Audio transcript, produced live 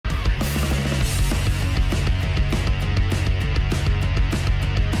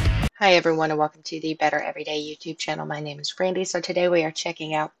Hi everyone and welcome to the Better Everyday YouTube channel. My name is Brandy. So today we are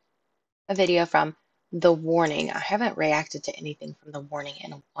checking out a video from The Warning. I haven't reacted to anything from The Warning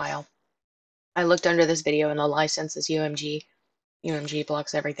in a while. I looked under this video and the license is UMG. UMG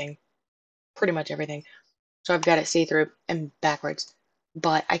blocks everything, pretty much everything. So I've got it see-through and backwards,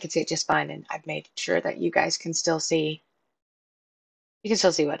 but I can see it just fine, and I've made sure that you guys can still see. You can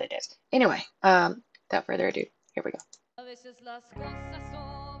still see what it is. Anyway, without further ado, here we go.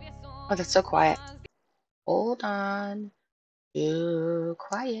 Oh, that's so quiet. Hold on. Too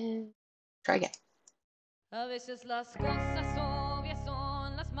quiet. Try again. A veces las cosas obvias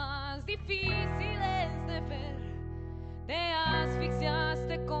son las más difíciles de ver. Te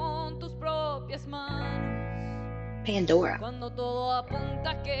asfixiaste con tus propias manos. Pandora. Cuando todo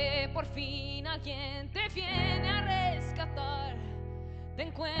apunta que por fin alguien te viene a rescatar, te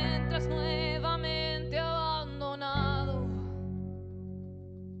encuentras nuevamente abandonado.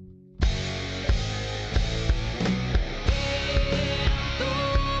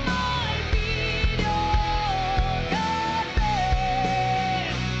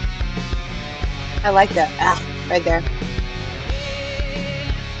 I like that. Ah, right there.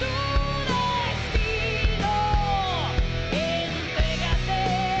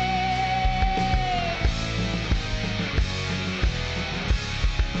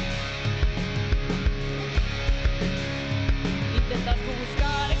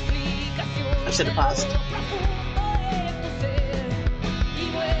 I should have paused.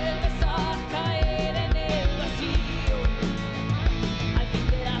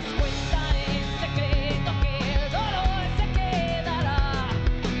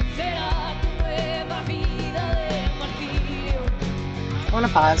 I want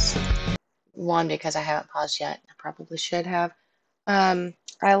to pause. One, because I haven't paused yet. I probably should have. I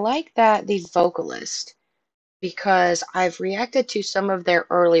like that the vocalist, because I've reacted to some of their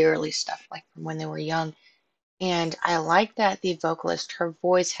early stuff, like from when they were young, and I like that the vocalist, her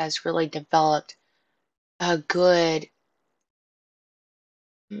voice has really developed a good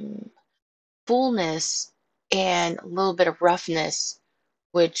fullness and a little bit of roughness,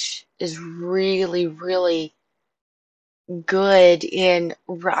 which is really good in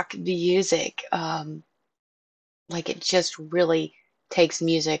rock music. Like it just really takes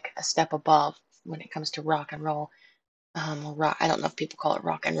music a step above when it comes to rock and roll. Rock, I don't know if people call it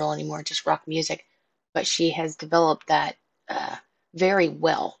rock and roll anymore, just rock music. But she has developed that very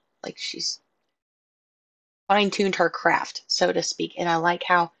well. Like she's fine-tuned her craft, so to speak. And I like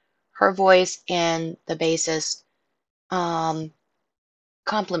how her voice and the bassist um,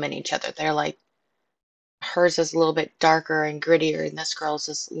 complement each other. They're like hers is a little bit darker and grittier, and this girl's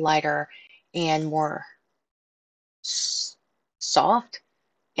is lighter and more soft,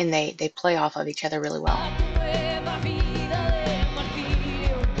 and they play off of each other really well.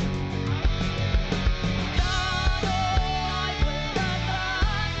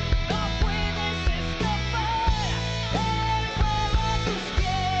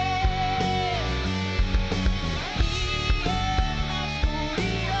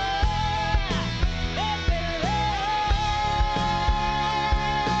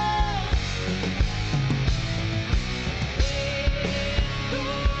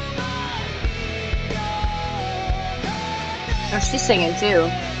 Oh, she's singing too.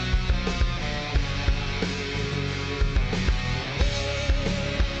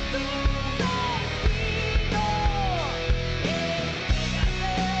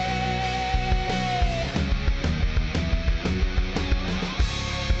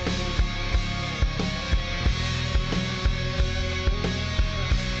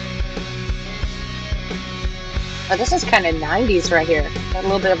 Oh, this is kind of 90s right here. Got a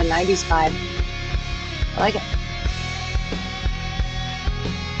little bit of a 90s vibe. I like it.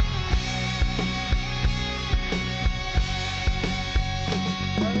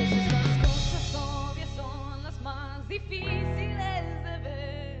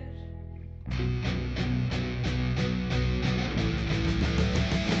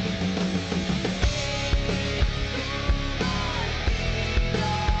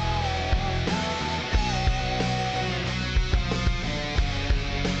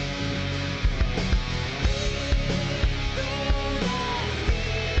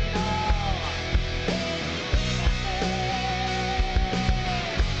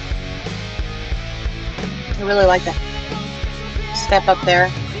 I really like that step up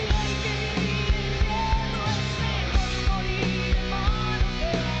there.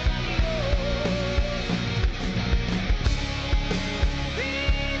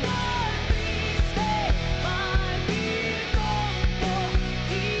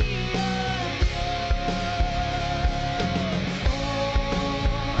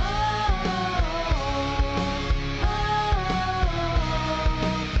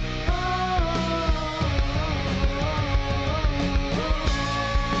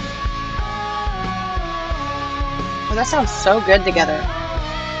 Oh, that sounds so good together.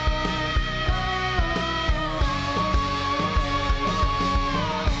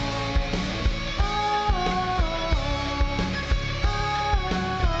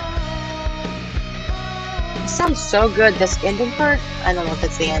 It sounds so good. This ending part, I don't know if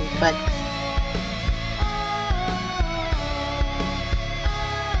it's the end, but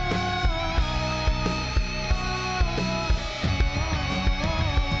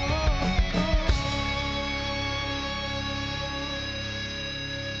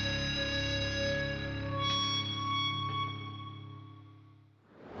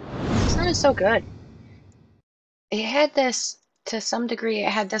it sounded so good. It had this, to some degree, it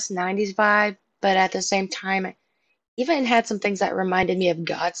had this 90s vibe, but at the same time, it even had some things that reminded me of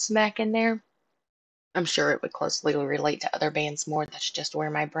Godsmack in there. I'm sure it would closely relate to other bands more. That's just where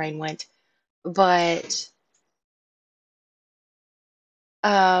my brain went. But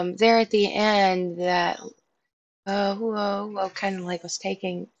there at the end, that whoa, whoa, kind of like was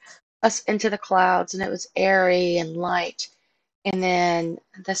taking us into the clouds, and it was airy and light. And then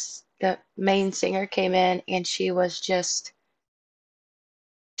the main singer came in, and she was just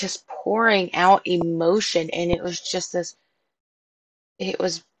pouring out emotion, and it was just this. It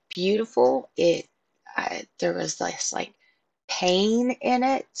was beautiful. There was this like pain in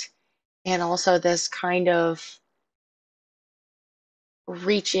it, and also this kind of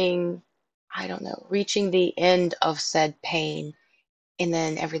reaching, I don't know, reaching the end of said pain, and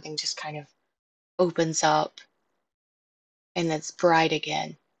then everything just kind of opens up and it's bright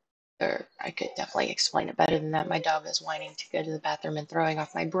again. Or I could definitely explain it better than that. My dog is whining to go to the bathroom and throwing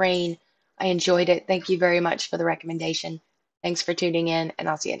off my brain. I enjoyed it. Thank you very much for the recommendation. Thanks for tuning in, and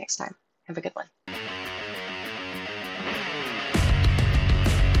I'll see you next time. Have a good one.